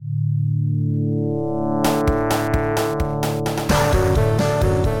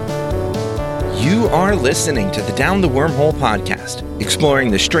are listening to the Down the Wormhole podcast,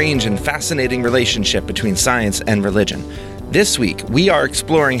 exploring the strange and fascinating relationship between science and religion. This week, we are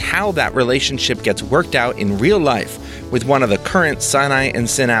exploring how that relationship gets worked out in real life with one of the current Sinai and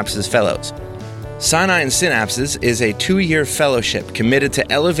Synapses fellows. Sinai and Synapses is a 2-year fellowship committed to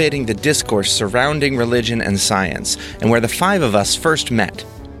elevating the discourse surrounding religion and science, and where the 5 of us first met.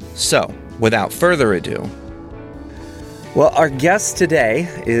 So, without further ado, well, our guest today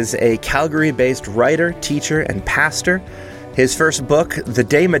is a Calgary-based writer, teacher, and pastor. His first book, The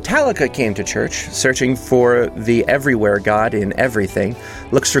Day Metallica Came to Church, Searching for the Everywhere God in Everything,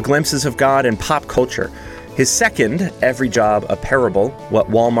 looks for glimpses of God in pop culture. His second, Every Job a Parable, What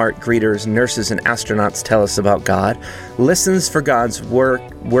Walmart Greeters, Nurses, and Astronauts Tell Us About God, listens for God's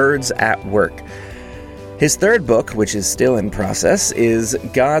words at work. His third book, which is still in process, is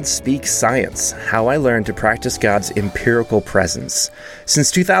God Speaks Science, How I Learned to Practice God's Empirical Presence. Since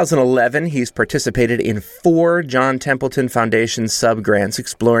 2011, he's participated in 4 John Templeton Foundation subgrants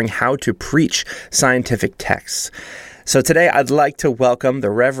exploring how to preach scientific texts. So today I'd like to welcome the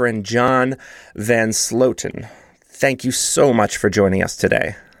Reverend John Van Sloten. Thank you so much for joining us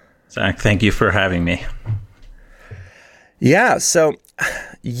today. Zach, thank you for having me. Yeah, so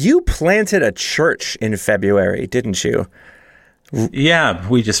you planted a church in February, didn't you? Yeah,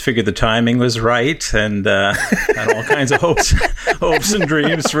 we just figured the timing was right and had all kinds of hopes and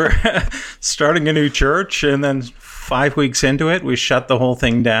dreams for starting a new church. And then 5 weeks into it, we shut the whole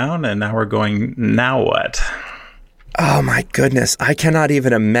thing down, and now we're going, now what? Oh my goodness, I cannot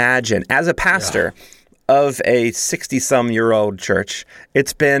even imagine. As a pastor of a 60-some-year-old church,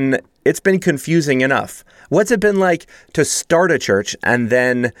 it's been confusing enough. What's it been like to start a church and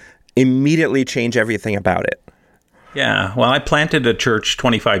then immediately change everything about it? Yeah, well, I planted a church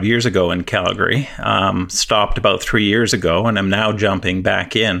 25 years ago in Calgary, stopped about 3 years ago, and I'm now jumping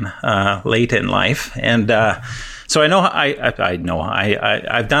back in late in life. And so I know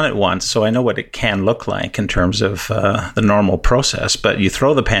I've done it once, so I know what it can look like in terms of the normal process. But you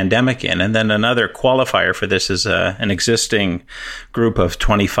throw the pandemic in, and then another qualifier for this is an existing group of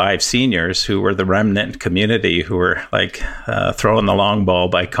 25 seniors who were the remnant community who were like throwing the long ball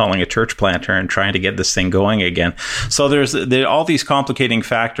by calling a church planter and trying to get this thing going again. So there's all these complicating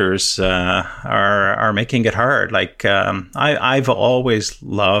factors are making it hard. Like I've always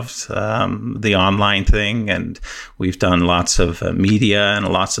loved the online thing, and we've done lots of media, and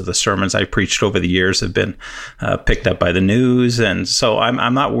lots of the sermons I preached over the years have been picked up by the news. And so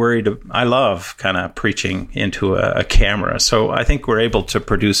I'm not worried. I love kind of preaching into a camera. So I think we're able to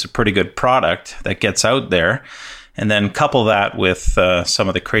produce a pretty good product that gets out there. And then couple that with some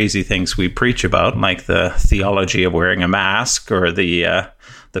of the crazy things we preach about, like the theology of wearing a mask, or the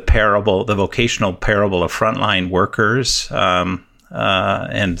vocational parable of frontline workers,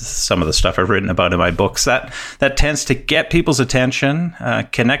 and some of the stuff I've written about in my books. That tends to get people's attention,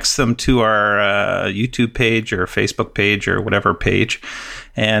 connects them to our YouTube page or Facebook page or whatever page.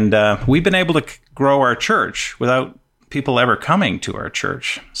 And we've been able to grow our church without people ever coming to our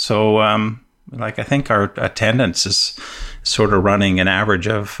church. So I think our attendance is sort of running an average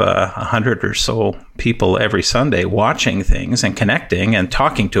of 100 or so people every Sunday watching things and connecting and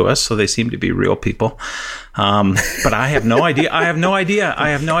talking to us. So they seem to be real people. But I have no idea. I have no idea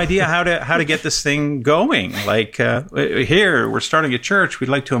how to get this thing going. Like here, we're starting a church. We'd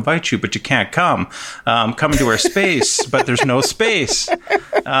like to invite you, but you can't come. Come into our space, but there's no space.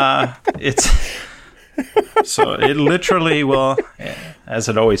 So it literally will, as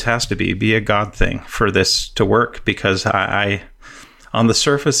it always has to be a God thing for this to work, because I on the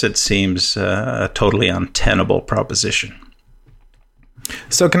surface, it seems a totally untenable proposition.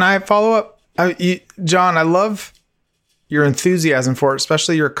 So can I follow up? John, I love your enthusiasm for it,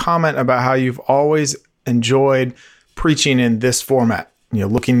 especially your comment about how you've always enjoyed preaching in this format,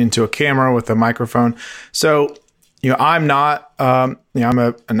 looking into a camera with a microphone. So, I'm not, I'm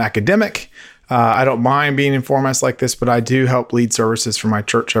an academic. I don't mind being in formats like this, but I do help lead services for my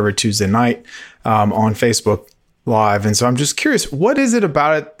church every Tuesday night on Facebook Live. And so I'm just curious, what is it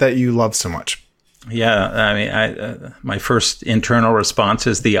about it that you love so much? Yeah, I mean, my first internal response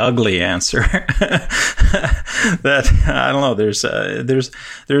is the ugly answer. That I don't know.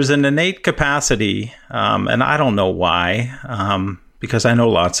 There's an innate capacity, and I don't know why. Because I know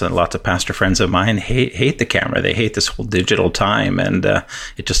lots of pastor friends of mine hate the camera. They hate this whole digital time, and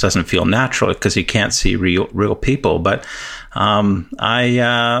it just doesn't feel natural because you can't see real people. But the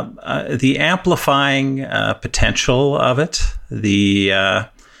amplifying potential of it,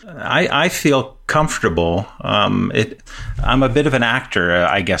 I feel comfortable. I'm a bit of an actor,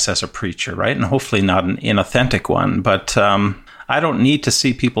 I guess, as a preacher, right? And hopefully not an inauthentic one, but I don't need to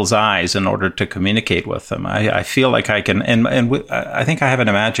see people's eyes in order to communicate with them. I feel like I can, and I think I have an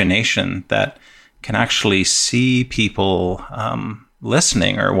imagination that can actually see people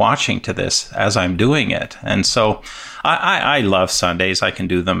listening or watching to this as I'm doing it. And so I love Sundays. I can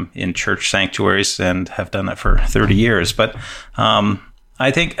do them in church sanctuaries and have done it for 30 years. But I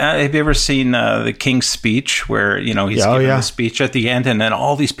think, have you ever seen the King's Speech where, he's giving a speech at the end and then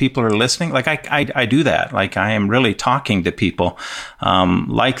all these people are listening? Like I do that. Like I am really talking to people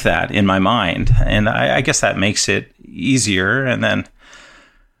like that in my mind. And I guess that makes it easier. And then,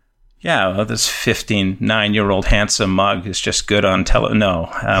 this 9-year-old handsome mug is just good on No,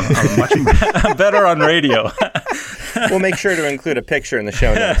 I'm much better on radio. We'll make sure to include a picture in the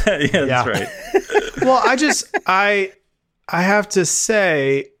show notes. That's right. Well, I have to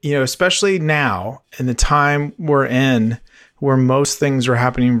say, especially now in the time we're in where most things are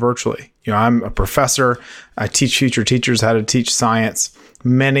happening virtually. I'm a professor. I teach future teachers how to teach science.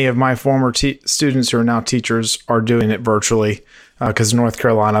 Many of my former students who are now teachers are doing it virtually because in North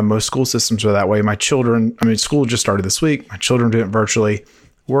Carolina, most school systems are that way. My children, school just started this week. My children are doing it virtually.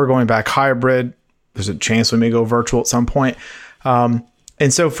 We're going back hybrid. There's a chance we may go virtual at some point. And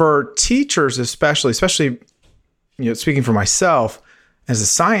so for teachers, especially, speaking for myself as a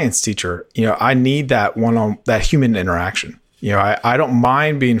science teacher, I need that that human interaction. I don't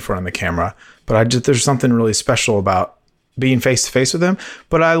mind being in front of the camera, but there's something really special about being face to face with them.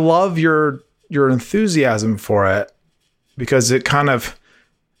 But I love your enthusiasm for it because it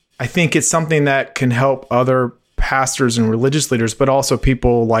I think it's something that can help other pastors and religious leaders, but also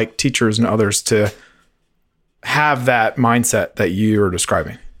people like teachers and others to have that mindset that you are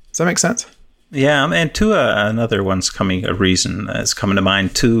describing. Does that make sense? Yeah, and another reason is coming to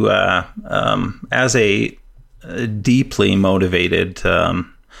mind too. As a deeply motivated,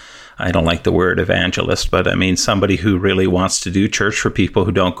 I don't like the word evangelist, but somebody who really wants to do church for people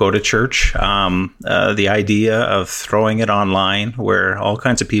who don't go to church. The idea of throwing it online, where all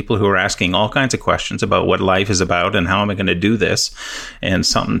kinds of people who are asking all kinds of questions about what life is about and how am I going to do this, and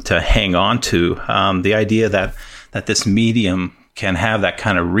something to hang on to. The idea that this medium can have that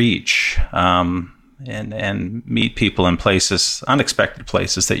kind of reach and meet people in unexpected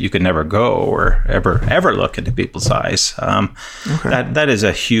places that you could never go or ever look into people's eyes. That is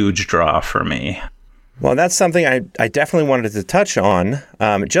a huge draw for me. Well, that's something I definitely wanted to touch on,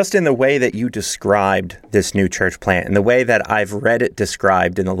 just in the way that you described this new church plant and the way that I've read it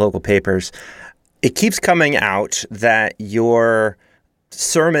described in the local papers. It keeps coming out that your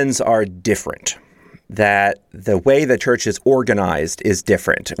sermons are different, that the way the church is organized is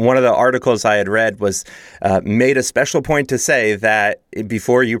different. One of the articles I had read was made a special point to say that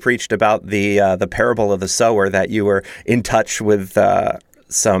before you preached about the parable of the sower, that you were in touch with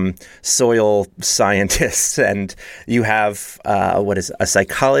some soil scientists, and you have a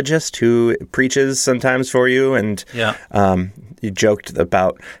psychologist who preaches sometimes for you, and you joked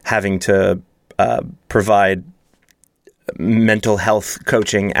about having to provide mental health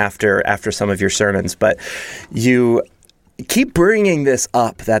coaching after some of your sermons, but you keep bringing this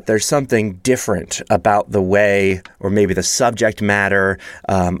up, that there's something different about the way, or maybe the subject matter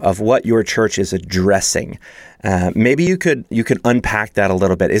of what your church is addressing. Maybe you could unpack that a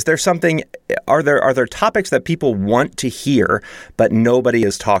little bit. Is there something? Are there topics that people want to hear but nobody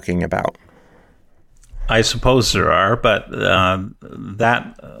is talking about? I suppose there are, but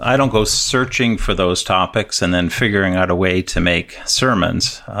that I don't go searching for those topics and then figuring out a way to make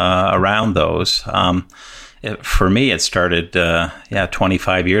sermons around those. For me, it started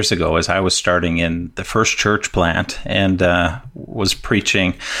 25 years ago as I was starting in the first church plant and was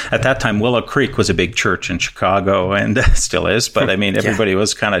preaching. At that time, Willow Creek was a big church in Chicago and still is. But everybody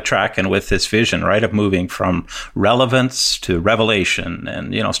was kind of tracking with this vision, right, of moving from relevance to revelation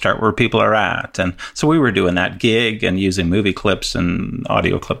and, start where people are at. And so we were doing that gig and using movie clips and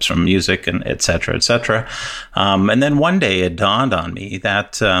audio clips from music and et cetera, et cetera. And then one day it dawned on me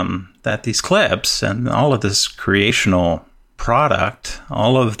that these clips and all of this creational product,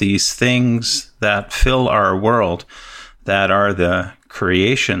 all of these things that fill our world that are the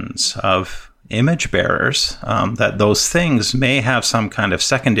creations of image bearers, that those things may have some kind of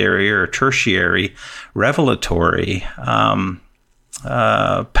secondary or tertiary revelatory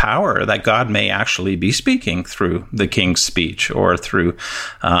power, that God may actually be speaking through the King's Speech or through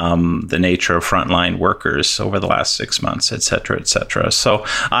the nature of frontline workers over the last 6 months, et cetera, et cetera. So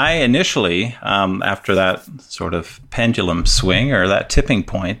I initially, after that sort of pendulum swing or that tipping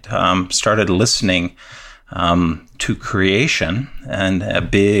point, started listening to creation, and a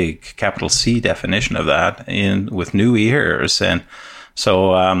big capital C definition of that with new ears, and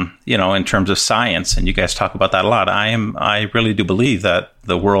So, in terms of science, and you guys talk about that a lot, I really do believe that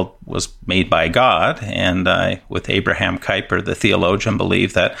the world was made by God. And I, with Abraham Kuyper, the theologian,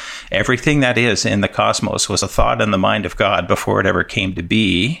 believe that everything that is in the cosmos was a thought in the mind of God before it ever came to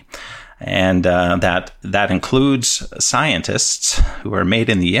be. And that includes scientists who are made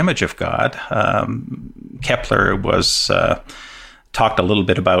in the image of God. Kepler was talked a little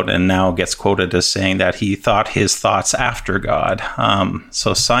bit about and now gets quoted as saying that he thought his thoughts after God.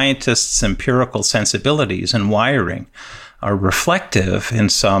 So scientists' empirical sensibilities and wiring are reflective in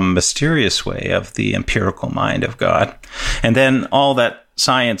some mysterious way of the empirical mind of God. And then all that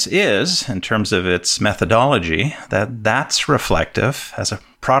science is, in terms of its methodology, that's reflective as a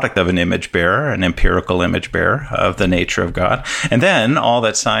product of an image bearer, an empirical image bearer of the nature of God. And then all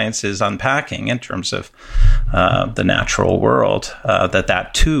that science is unpacking in terms of the natural world,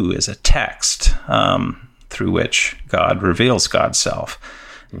 that too is a text through which God reveals God's self.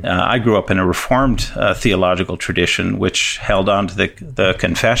 I grew up in a Reformed theological tradition which held on to the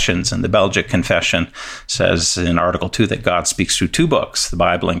confessions, and the Belgic Confession says in Article 2 that God speaks through two books, the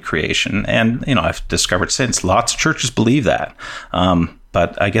Bible and creation. And, I've discovered since lots of churches believe that.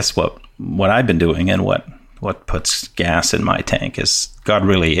 But I guess what I've been doing and what puts gas in my tank is God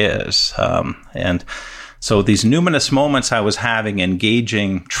really is. And so these numinous moments I was having,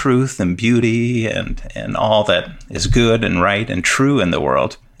 engaging truth and beauty and all that is good and right and true in the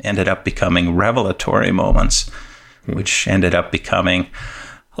world, ended up becoming revelatory moments, which ended up becoming,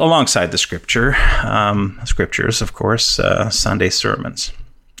 alongside the scriptures, of course, Sunday sermons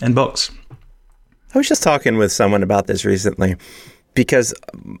and books. I was just talking with someone about this recently, because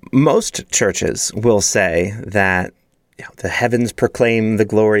most churches will say that the heavens proclaim the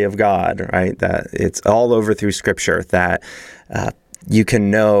glory of God, right? That it's all over through Scripture, that you can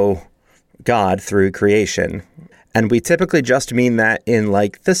know God through creation. And we typically just mean that in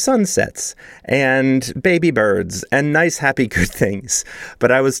like the sunsets and baby birds and nice, happy, good things.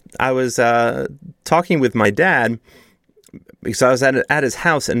 But I was talking with my dad because I was at his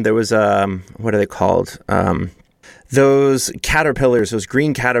house, and there was what are they called? Those caterpillars, those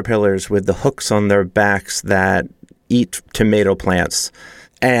green caterpillars with the hooks on their backs that eat tomato plants.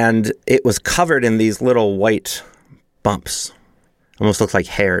 And it was covered in these little white bumps. Almost looked like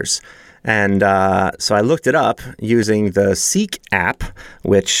hairs. And so I looked it up using the Seek app,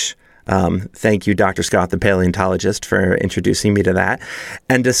 which thank you, Dr. Scott, the paleontologist, for introducing me to that,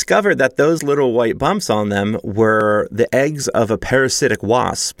 and discovered that those little white bumps on them were the eggs of a parasitic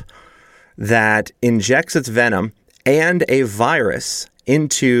wasp that injects its venom and a virus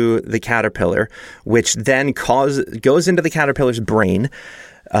into the caterpillar, which then goes into the caterpillar's brain,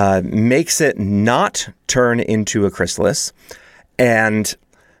 makes it not turn into a chrysalis, and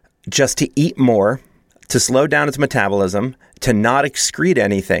just to eat more, to slow down its metabolism, to not excrete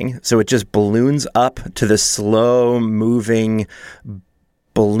anything. So it just balloons up to the slow-moving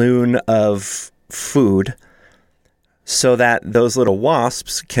balloon of food so that those little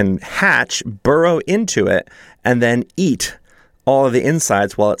wasps can hatch, burrow into it, and then eat all of the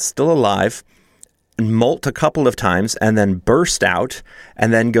insides while it's still alive, molt a couple of times, and then burst out,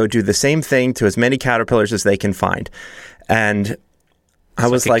 and then go do the same thing to as many caterpillars as they can find. And I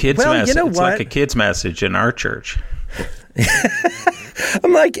was like, well, you know what? It's like a kid's message in our church.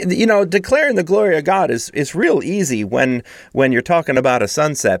 I'm like, declaring the glory of God is real easy when you're talking about a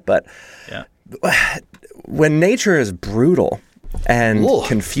sunset, but when nature is brutal and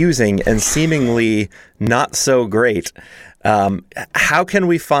confusing and seemingly not so great, how can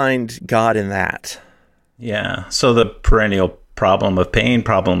we find God in that? Yeah. So the perennial problem of pain,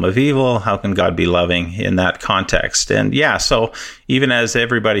 problem of evil, how can God be loving in that context? And so even as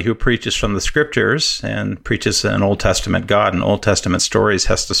everybody who preaches from the scriptures and preaches an Old Testament God and Old Testament stories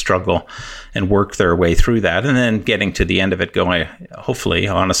has to struggle and work their way through that, and then getting to the end of it going, hopefully,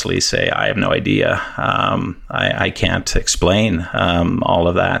 honestly say, I have no idea. I can't explain all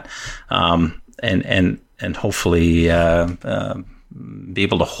of that. And hopefully be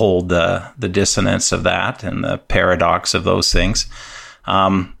able to hold the dissonance of that and the paradox of those things.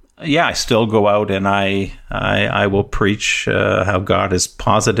 I still go out and I will preach how God is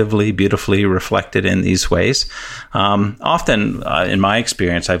positively, beautifully reflected in these ways. Often, in my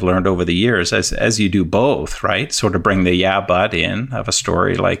experience, I've learned over the years, as you do both, right? Sort of bring the but in of a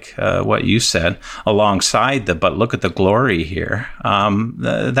story like what you said, alongside but look at the glory here.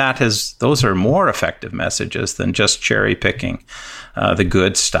 Those are more effective messages than just cherry picking the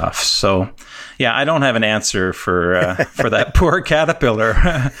good stuff. So, I don't have an answer for that poor caterpillar.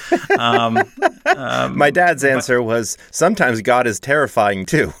 My dad's answer was, sometimes God is terrifying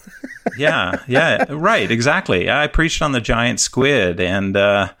too. Yeah, right, exactly. I preached on the giant squid, and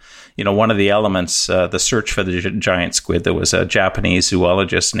one of the elements, the search for the giant squid. There was a Japanese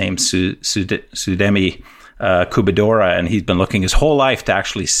zoologist named Sudemi Kubidora, and he's been looking his whole life to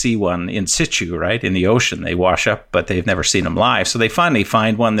actually see one in situ, right, in the ocean. They wash up, but they've never seen them live. So they finally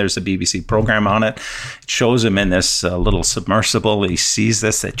find one. There's a BBC program on it. It shows him in this little submersible. He sees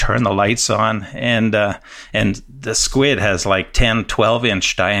this. They turn the lights on, and the squid has like 10,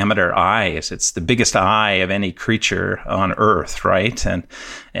 12-inch diameter eyes. It's the biggest eye of any creature on Earth, right?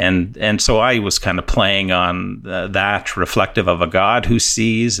 And so I was kind of playing on that, reflective of a God who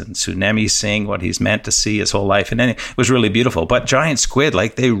sees, and Tsunemi seeing what he's meant to see his whole life. And then it was really beautiful. But giant squid,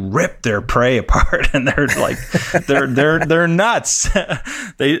 like, they rip their prey apart, and they're like, they're nuts.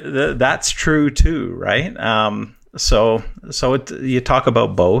 That's true too, right? So you talk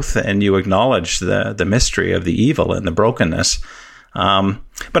about both, and you acknowledge the mystery of the evil and the brokenness.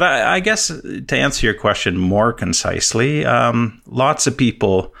 But I guess to answer your question more concisely, lots of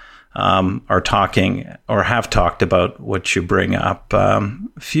people are talking or have talked about what you bring up.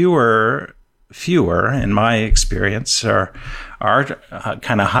 Fewer, in my experience, are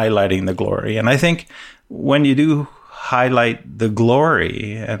kind of highlighting the glory. And I think when you do highlight the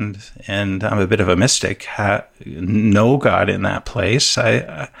glory, and I'm a bit of a mystic, know God in that place,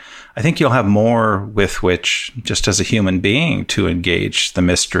 I think you'll have more with which, just as a human being, to engage the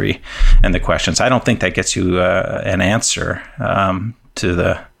mystery and the questions. I don't think that gets you an answer to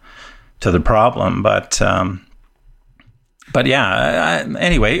the problem, but yeah.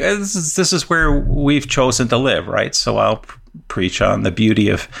 Anyway, this is where we've chosen to live, right? So I'll preach on the beauty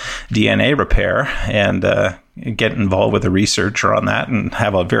of DNA repair and get involved with a researcher on that and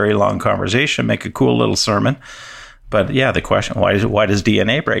have a very long conversation, make a cool little sermon. But yeah, the question, why does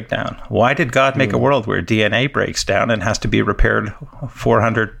DNA break down? Why did God make a world where DNA breaks down and has to be repaired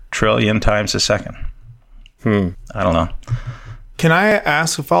 400 trillion times a second? I don't know. Can I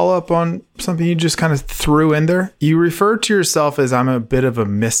ask a follow-up on something you just kind of threw in there? You referred to yourself as, I'm a bit of a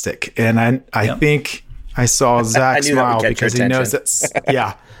mystic. And I think I saw Zach smile because he knows that.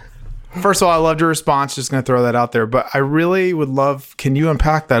 Yeah. First of all, I loved your response. Just going to throw that out there. But I really would love, can you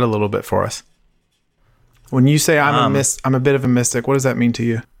unpack that a little bit for us? When you say I'm a bit of a mystic, what does that mean to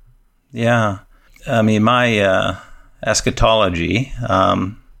you? Yeah. I mean, my eschatology,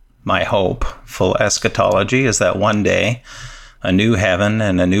 my hopeful eschatology is that one day a new heaven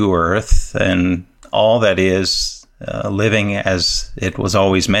and a new earth, and all that is living as it was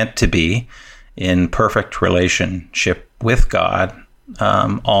always meant to be, in perfect relationship with God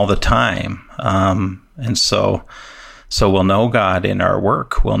all the time. And so we'll know God in our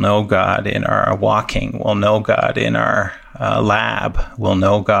work. We'll know God in our walking. We'll know God in our lab. We'll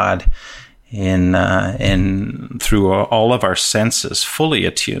know God in through all of our senses, fully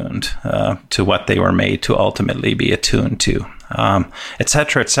attuned to what they were made to ultimately be attuned to, et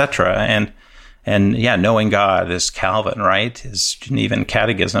cetera, et cetera. And yeah, knowing God is Calvin, right? His Genevan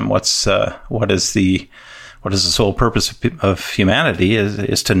Catechism. What is the sole purpose of humanity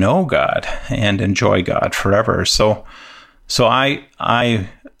is to know God and enjoy God forever. So I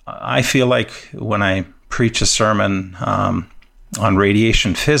feel like when I preach a sermon on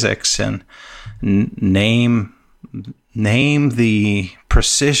radiation physics and name the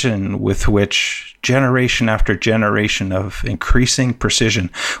precision with which generation after generation of increasing precision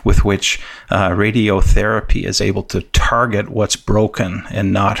with which radiotherapy is able to target what's broken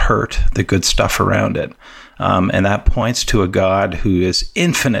and not hurt the good stuff around it. And that points to a God who is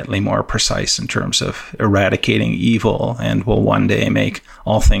infinitely more precise in terms of eradicating evil and will one day make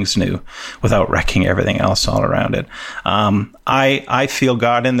all things new without wrecking everything else all around it. I feel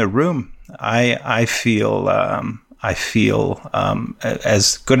God in the room. I feel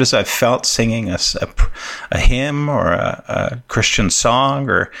as good as I've felt singing a hymn or a Christian song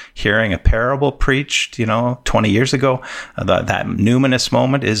or hearing a parable preached, 20 years ago. That numinous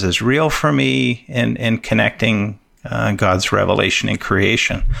moment is as real for me in connecting God's revelation in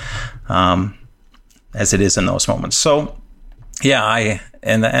creation as it is in those moments. So, yeah,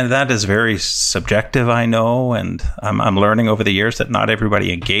 and that is very subjective, I know, and I'm learning over the years that not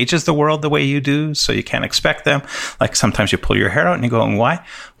everybody engages the world the way you do, so you can't expect them. Like sometimes you pull your hair out and you go, why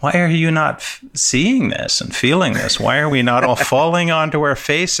are you not seeing this and feeling this? Why are we not all falling onto our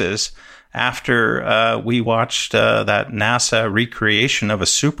faces after we watched that NASA recreation of a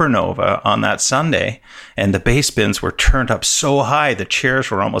supernova on that Sunday, and the bass bins were turned up so high the chairs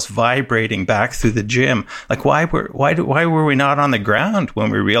were almost vibrating back through the gym? Like, why were we not on the ground when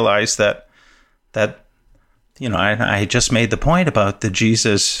we realized that I just made the point about the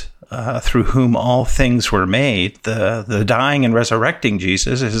Jesus through whom all things were made. The dying and resurrecting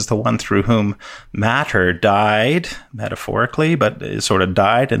Jesus is the one through whom matter died, metaphorically, but it sort of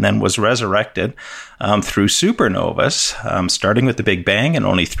died and then was resurrected through supernovas, starting with the Big Bang and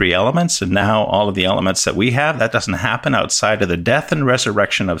only 3 elements. And now all of the elements that we have, that doesn't happen outside of the death and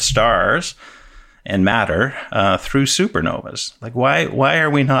resurrection of stars and matter through supernovas. Like, why are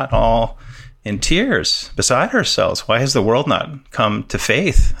we not all in tears beside ourselves? Why has the world not come to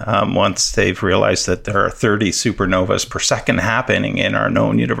faith once they've realized that there are 30 supernovas per second happening in our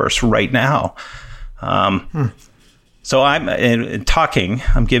known universe right now? So I'm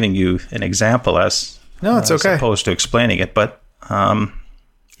I'm giving you an example as opposed to explaining it. But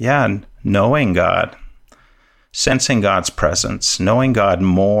knowing God, sensing God's presence, knowing God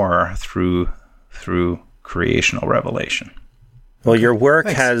more through creational revelation. Well, your work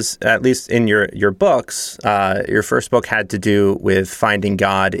has, at least in your books, your first book had to do with finding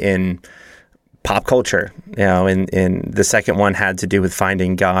God in pop culture. In the second one had to do with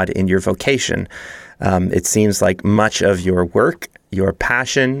finding God in your vocation. It seems like much of your work, your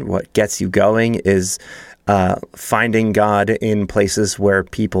passion, what gets you going is finding God in places where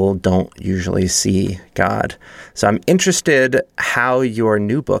people don't usually see God. So I'm interested how your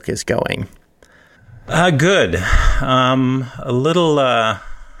new book is going. Good. A little, I've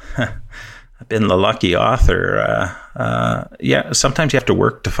been the lucky author. Sometimes you have to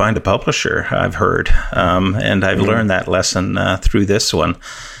work to find a publisher, I've heard. And I've learned that lesson through this one.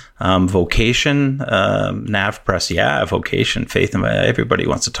 Vocation, NAV Press, vocation, faith, everybody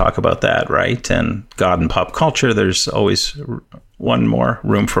wants to talk about that, right? And God and pop culture, there's always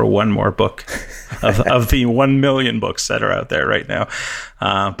room for one more book of the 1 million books that are out there right now.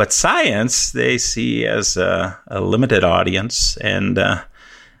 But science, they see as a limited audience, and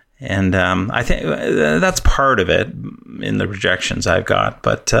I think that's part of it in the rejections I've got.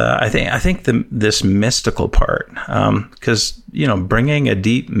 But I think this mystical part, because bringing a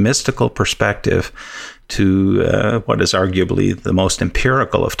deep mystical perspective to what is arguably the most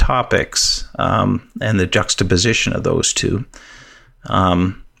empirical of topics, and the juxtaposition of those two.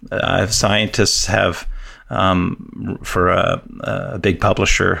 Scientists have, for a big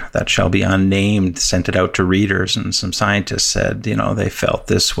publisher that shall be unnamed, sent it out to readers, and some scientists said, they felt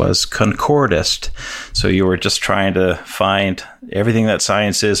this was concordist. So you were just trying to find everything that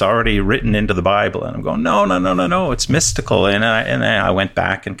science is already written into the Bible. And I'm going, no, it's mystical. And I went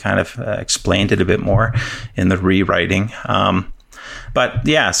back and kind of explained it a bit more in the rewriting. But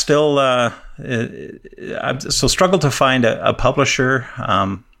yeah, still, I still struggle to find a publisher.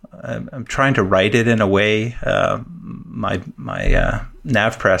 I'm trying to write it in a way. My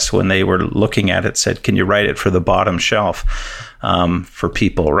NAV Press, when they were looking at it, said, "Can you write it for the bottom shelf for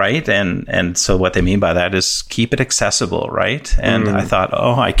people?" Right, and so what they mean by that is keep it accessible, right? And I thought,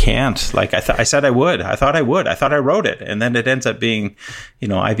 I can't. Like I said, I would. I thought I would. I thought I wrote it, and then it ends up being,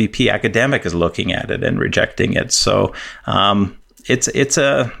 IVP Academic is looking at it and rejecting it. So it's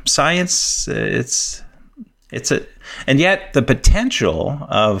a science. And yet the potential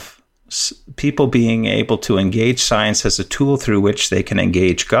of people being able to engage science as a tool through which they can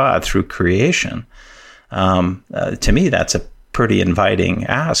engage God through creation, to me, that's a pretty inviting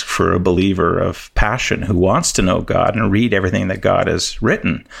ask for a believer of passion who wants to know God and read everything that God has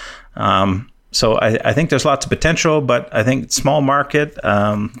written. So I think there's lots of potential, but I think small market,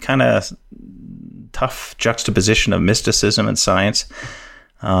 kind of tough juxtaposition of mysticism and science.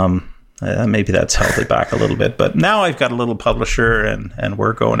 Maybe that's held it back a little bit, but now I've got a little publisher and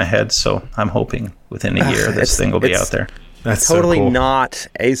we're going ahead. So I'm hoping within a year this thing will be out there. That's totally so cool. Not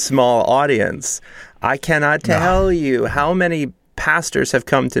a small audience. I cannot tell you how many pastors have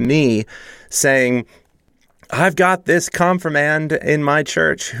come to me saying, I've got this confirmand in my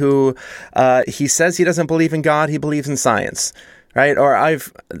church who he says he doesn't believe in God, he believes in science. Right? Or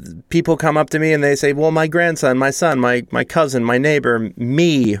people come up to me and they say, well, my grandson, my son, my cousin, my neighbor,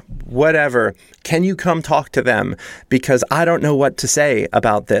 me, whatever, can you come talk to them? Because I don't know what to say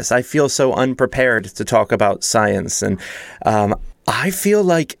about this. I feel so unprepared to talk about science. And I feel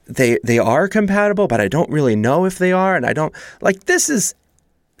like they are compatible, but I don't really know if they are. And I don't, this is,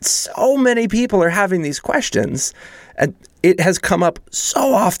 so many people are having these questions. And it has come up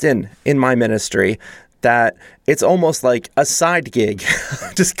so often in my ministry that it's almost like a side gig,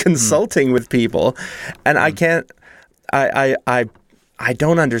 just consulting with people. And I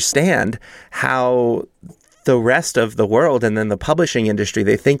don't understand how the rest of the world and then the publishing industry,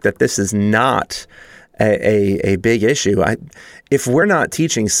 they think that this is not a big issue. If we're not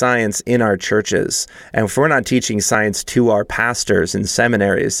teaching science in our churches, and if we're not teaching science to our pastors in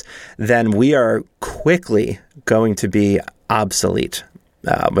seminaries, then we are quickly going to be obsolete.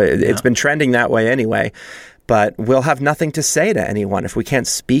 But it's been trending that way anyway. But we'll have nothing to say to anyone if we can't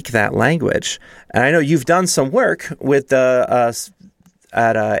speak that language. And I know you've done some work with the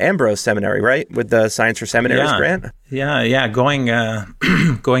at Ambrose Seminary, right? With the Science for Seminaries grant. Yeah. Going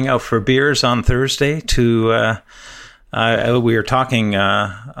out for beers on Thursday to. We were talking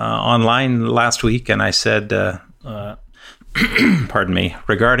online last week, and I said, pardon me,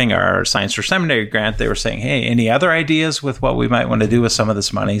 regarding our Science for Seminary grant, they were saying, hey, any other ideas with what we might want to do with some of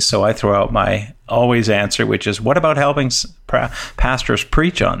this money? So I throw out my always answer, which is, what about helping pastors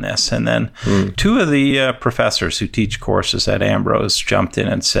preach on this? And then two of the professors who teach courses at Ambrose jumped in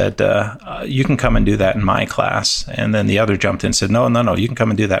and said, you can come and do that in my class. And then the other jumped in and said, no, you can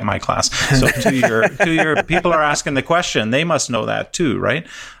come and do that in my class. So to your people are asking the question, they must know that too, right?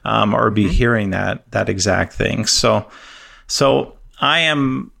 Or be hearing that exact thing. So I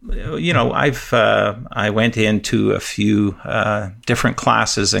am, I went into a few different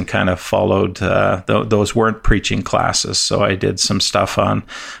classes and kind of followed, those weren't preaching classes. So I did some stuff on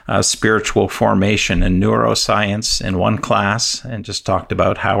spiritual formation and neuroscience in one class, and just talked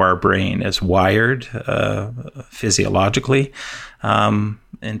about how our brain is wired physiologically,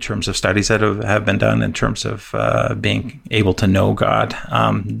 in terms of studies that have been done in terms of being able to know God.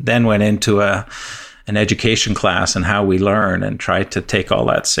 Then went into an education class and how we learn, and try to take all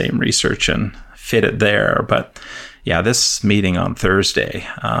that same research and fit it there. But yeah, this meeting on Thursday,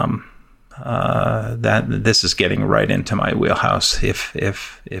 this is getting right into my wheelhouse.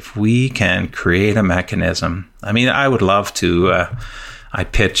 If we can create a mechanism, I mean, I would love to. I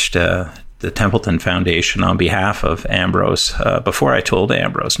pitched the Templeton Foundation on behalf of Ambrose before I told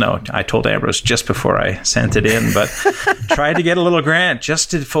Ambrose. No, I told Ambrose just before I sent it in, but tried to get a little grant just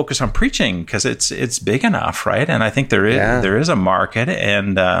to focus on preaching, because it's big enough, right? And I think there is a market,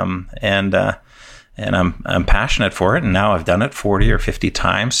 and I'm passionate for it, and now I've done it 40 or 50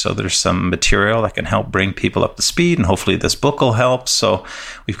 times, so there's some material that can help bring people up to speed, and hopefully this book will help. So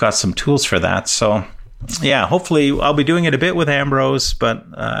we've got some tools for that. So yeah, hopefully I'll be doing it a bit with Ambrose, but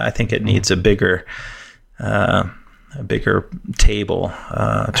I think it needs a bigger table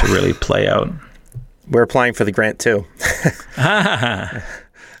to really play out. We're applying for the grant too.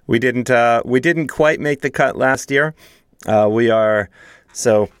 We didn't quite make the cut last year. We're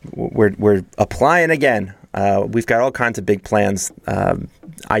applying again. We've got all kinds of big plans.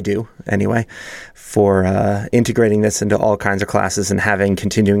 I do anyway, for integrating this into all kinds of classes and having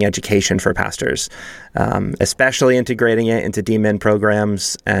continuing education for pastors, especially integrating it into DMin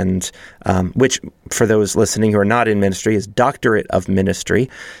programs, and which, for those listening who are not in ministry, is Doctorate of Ministry.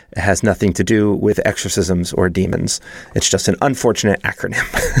 It has nothing to do with exorcisms or demons. It's just an unfortunate acronym.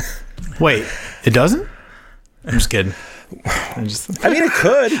 Wait, it doesn't? I'm just kidding. I mean, it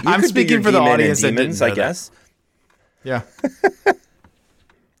could. I'm speaking for the audience that didn't know I guess. Yeah.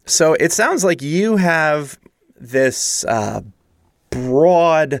 So it sounds like you have this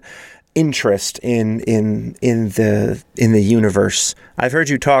broad interest in the universe. I've heard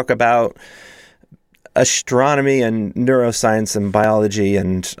you talk about astronomy and neuroscience and biology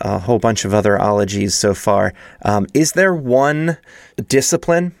and a whole bunch of other ologies so far. Is there one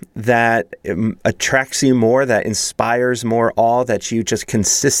discipline that attracts you more, that inspires more awe, that you just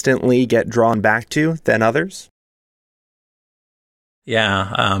consistently get drawn back to than others?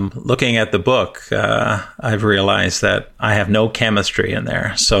 Yeah, looking at the book, I've realized that I have no chemistry in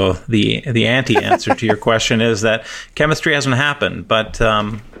there. So the anti-answer to your question is that chemistry hasn't happened. But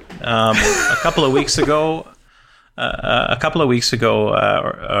a couple of months ago, or a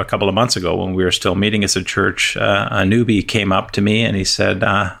couple of months ago, when we were still meeting as a church, a newbie came up to me and he said,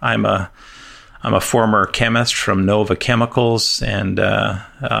 I'm a former chemist from Nova Chemicals, and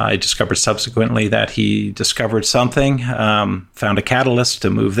I discovered subsequently that he discovered something, found a catalyst to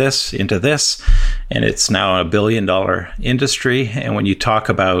move this into this, and it's now a $1 billion industry. And when you talk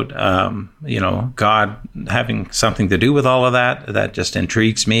about, God having something to do with all of that, that just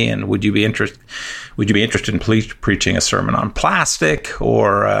intrigues me. And would you be interested in preaching a sermon on plastic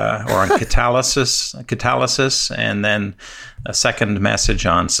or on catalysis, and then a second message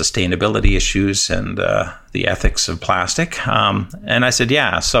on sustainability issues and the ethics of plastic? And I said,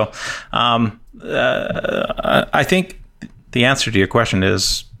 yeah. So I think the answer to your question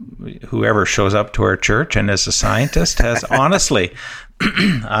is whoever shows up to our church and is a scientist has honestly.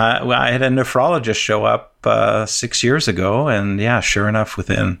 I had a nephrologist show up 6 years ago, and yeah, sure enough,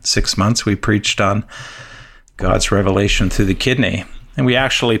 within 6 months, we preached on God's revelation through the kidney. And we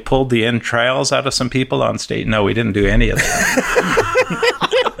actually pulled the entrails out of some people on stage. No, we didn't do any of that.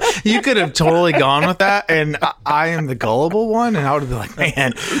 You could have totally gone with that, and I am the gullible one, and I would have been like,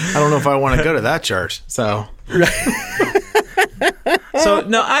 man, I don't know if I want to go to that church. So So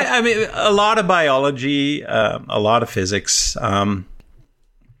no, I mean a lot of biology, a lot of physics,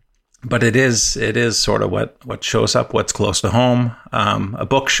 but it is sort of what shows up, what's close to home. A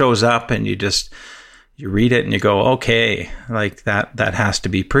book shows up, and you read it and you go, okay, like that has to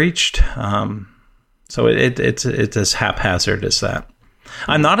be preached. So it's as haphazard as that.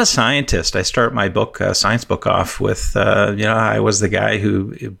 I'm not a scientist. I start my science book off with, I was the guy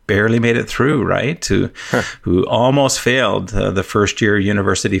who barely made it through, right? Who almost failed the first year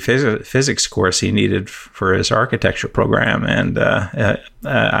university physics course he needed for his architecture program. And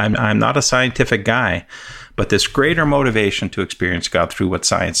I'm not a scientific guy, but this greater motivation to experience God through what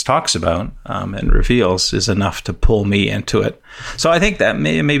science talks about and reveals is enough to pull me into it. So I think that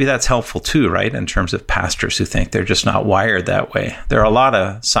maybe that's helpful too, right? In terms of pastors who think they're just not wired that way. There are a lot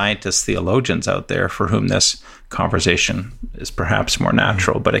of scientists, theologians out there for whom this conversation is perhaps more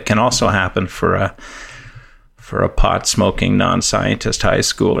natural, but it can also happen for a pot-smoking non-scientist high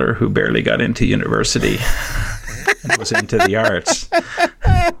schooler who barely got into university and was into the arts.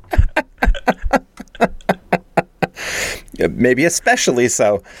 Maybe especially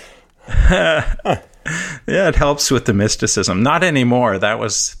so. Yeah, it helps with the mysticism. Not anymore. That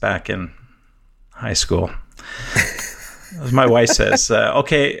was back in high school. As my wife says,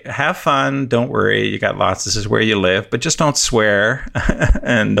 okay, have fun. Don't worry. You got lots. This is where you live. But just don't swear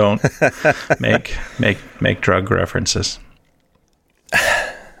and don't make drug references.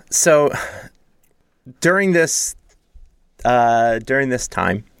 So during this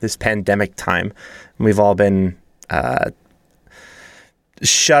time, this pandemic time, we've all been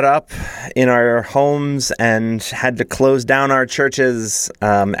shut up in our homes and had to close down our churches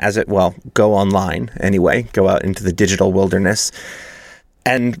go online anyway, go out into the digital wilderness,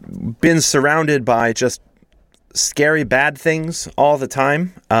 and been surrounded by just scary bad things all the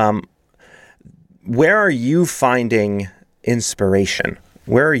time. Where are you finding inspiration?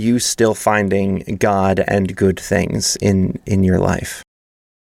 Where are you still finding God and good things in your life?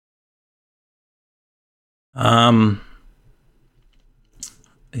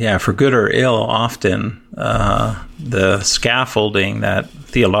 Yeah, for good or ill, often the scaffolding, that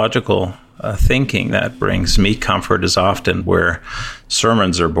theological thinking that brings me comfort is often where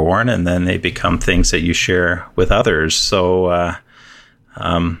sermons are born, and then they become things that you share with others. So,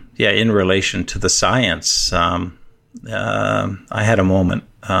 in relation to the science, I had a moment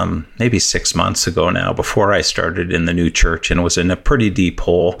maybe 6 months ago now, before I started in the new church, and was in a pretty deep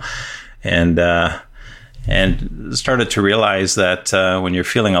hole, and started to realize that when you're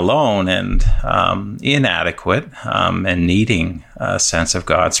feeling alone and inadequate and needing a sense of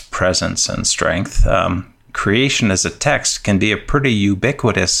God's presence and strength, creation as a text can be a pretty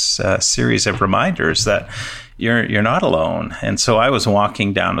ubiquitous series of reminders that you're not alone. And so I was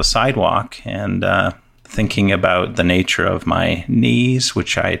walking down a sidewalk and thinking about the nature of my knees,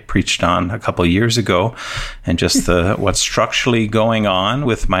 which I had preached on a couple of years ago, and just what's structurally going on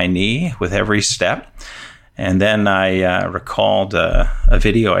with my knee with every step. And then I recalled a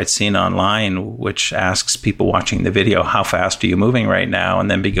video I'd seen online, which asks people watching the video, how fast are you moving right now?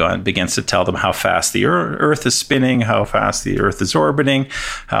 And then begins to tell them how fast the Earth is spinning, how fast the Earth is orbiting,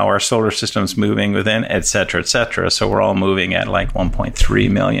 how our solar system's moving within, et cetera, et cetera. So we're all moving at like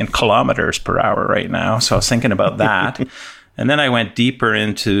 1.3 million kilometers per hour right now. So I was thinking about that. And then I went deeper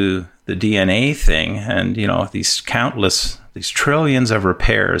into the DNA thing, and, these trillions of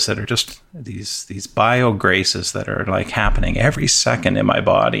repairs that are just these bio graces that are like happening every second in my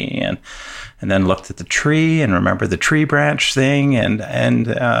body, and then looked at the tree and remember the tree branch thing, and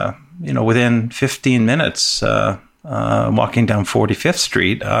within 15 minutes walking down 45th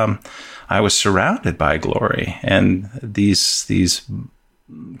Street, I was surrounded by glory, and these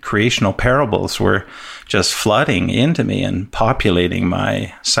creational parables were just flooding into me and populating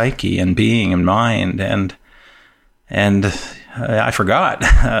my psyche and being and mind, and I forgot.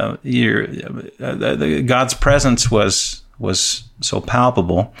 God's presence was so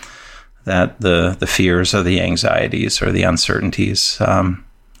palpable that the fears or the anxieties or the uncertainties,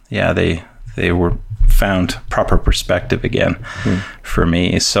 they were found proper perspective again for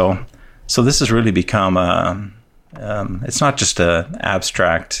me. So this has really become it's not just an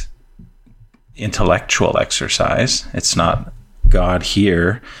abstract intellectual exercise. It's not God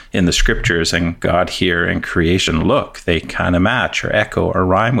here in the scriptures and God here in creation. Look, they kind of match or echo or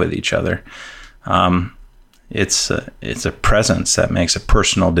rhyme with each other. It's a presence that makes a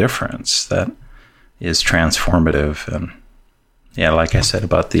personal difference, that is transformative. And like I said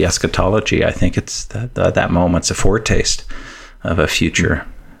about the eschatology, I think it's that moment's a foretaste of a future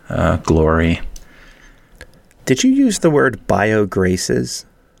glory. Did you use the word bio graces?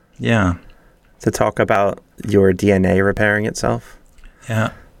 Yeah. To talk about your DNA repairing itself?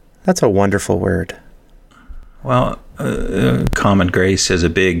 Yeah. That's a wonderful word. Well, common grace is a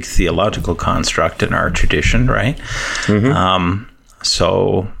big theological construct in our tradition, right? Mm-hmm.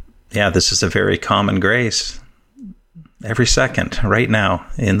 So, yeah, this is a very common grace. Every second, right now,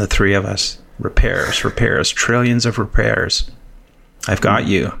 in the three of us. Repairs, trillions of repairs. I've got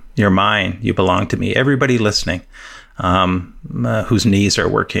you. You're mine. You belong to me. Everybody listening, whose knees are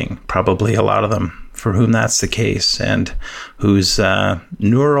working, probably a lot of them, for whom that's the case, and whose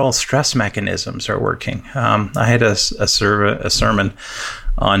neural stress mechanisms are working. I had a sermon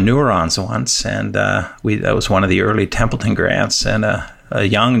on neurons once, and that was one of the early Templeton grants, and a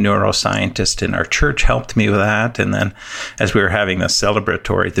young neuroscientist in our church helped me with that. And then as we were having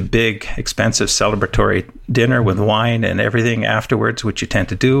the big, expensive celebratory dinner with wine and everything afterwards, which you tend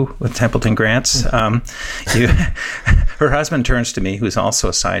to do with Templeton grants, her husband turns to me, who's also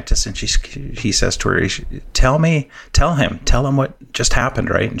a scientist, and he says to her, tell him what just happened,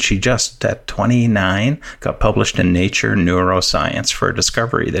 right? And she just, at 29, got published in Nature Neuroscience for a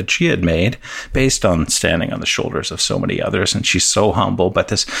discovery that she had made based on standing on the shoulders of so many others. And she's so humble. But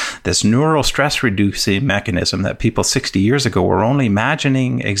this neural stress reducing mechanism that people 60 years ago were only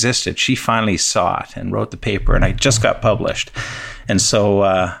imagining existed, she finally saw it and wrote the paper, and I just got published. And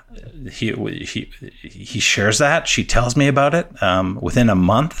so he shares that. She tells me about it within a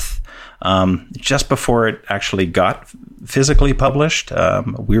month. Just before it actually got physically published,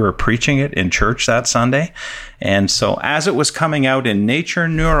 we were preaching it in church that Sunday. And so as it was coming out in Nature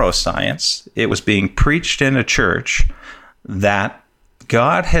Neuroscience, it was being preached in a church that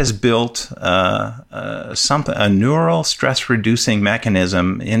God has built a neural stress reducing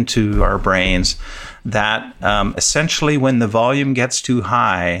mechanism into our brains that essentially, when the volume gets too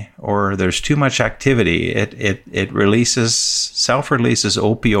high or there's too much activity, it self-releases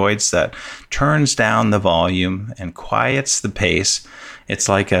opioids that turns down the volume and quiets the pace. It's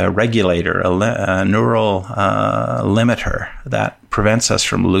like a regulator, a neural limiter that prevents us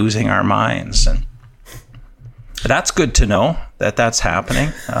from losing our minds. And that's good to know that that's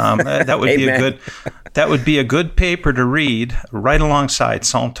happening. That would be a good paper to read right alongside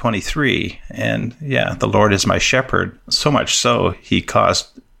Psalm 23. And yeah, the Lord is my shepherd. So much so, he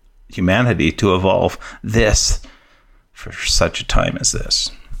caused humanity to evolve this for such a time as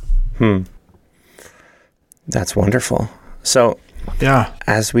this. That's wonderful. So, yeah,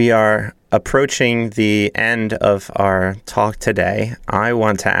 as we are approaching the end of our talk today, I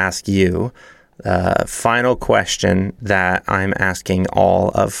want to ask you final question that I'm asking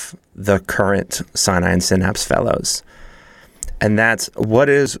all of the current Sinai and Synapse Fellows. And that's, what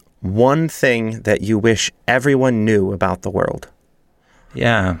is one thing that you wish everyone knew about the world?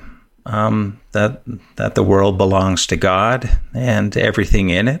 Yeah, that the world belongs to God and everything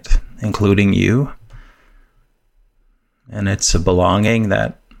in it, including you. And it's a belonging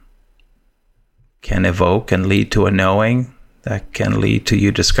that can evoke and lead to a knowing that can lead to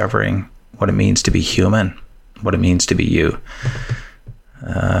you discovering what it means to be human, what it means to be you,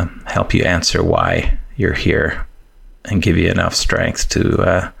 help you answer why you're here, and give you enough strength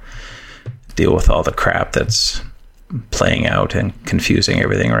to deal with all the crap that's playing out and confusing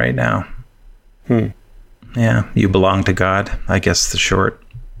everything right now. Yeah, you belong to God, I guess the short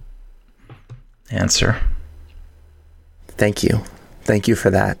answer. Thank you. Thank you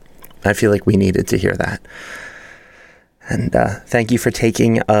for that. I feel like we needed to hear that. And thank you for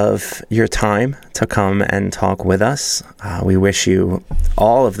taking of your time to come and talk with us. We wish you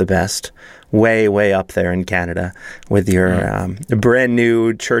all of the best, way, way up there in Canada with your brand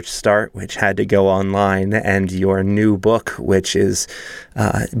new church start, which had to go online, and your new book, which is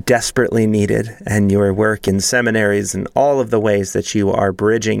desperately needed, and your work in seminaries and all of the ways that you are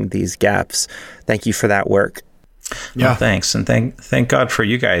bridging these gaps. Thank you for that work. Yeah, well, thanks. And thank God for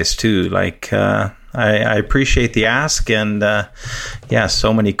you guys too. Like, I appreciate the ask, and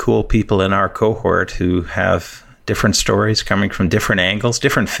so many cool people in our cohort who have different stories coming from different angles,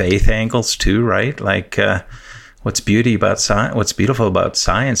 different faith angles too, right? Like, what's beautiful about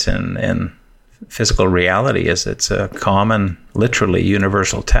science and physical reality is it's a common, literally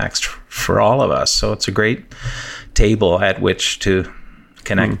universal text for all of us. So it's a great table at which to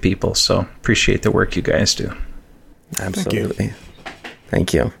connect people. So appreciate the work you guys do. Absolutely.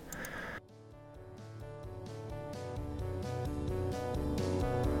 Thank you.